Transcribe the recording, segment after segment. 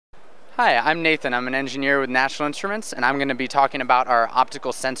Hi, I'm Nathan. I'm an engineer with National Instruments, and I'm going to be talking about our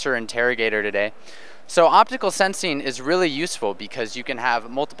optical sensor interrogator today. So optical sensing is really useful because you can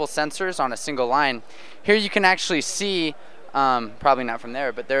have multiple sensors on a single line. Here you can actually see, probably not from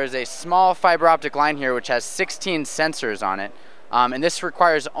there, but there is a small fiber optic line here which has 16 sensors on it. And this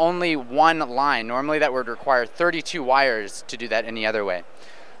requires only one line. Normally that would require 32 wires to do that any other way.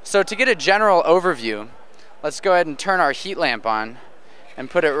 So to get a general overview, let's go ahead and turn our heat lamp on and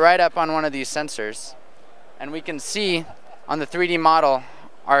put it right up on one of these sensors, and we can see on the 3D model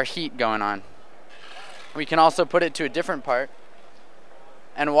our heat going on. We can also put it to a different part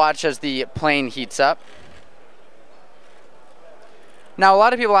and watch as the plane heats up. Now a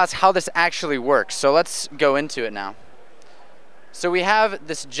lot of people ask how this actually works, so let's go into it now. So we have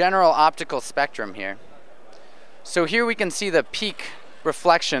this general optical spectrum here. So here we can see the peak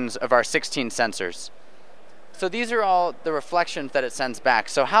reflections of our 16 sensors. So these are all the reflections that it sends back.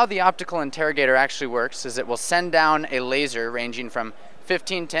 So how the optical interrogator actually works is it will send down a laser ranging from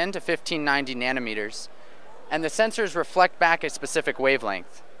 1510 to 1590 nanometers, and the sensors reflect back a specific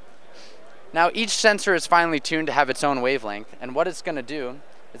wavelength. Now each sensor is finely tuned to have its own wavelength, and what it's going to do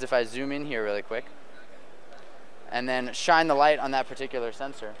is, if I zoom in here really quick and then shine the light on that particular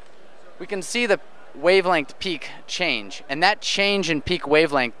sensor, we can see the wavelength peak change, and that change in peak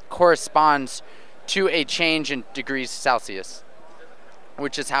wavelength corresponds to a change in degrees Celsius,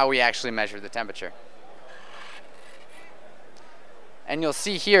 which is how we actually measure the temperature. And you'll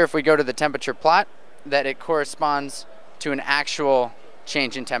see here, if we go to the temperature plot, that it corresponds to an actual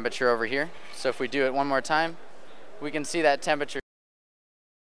change in temperature over here. So if we do it one more time, we can see that temperature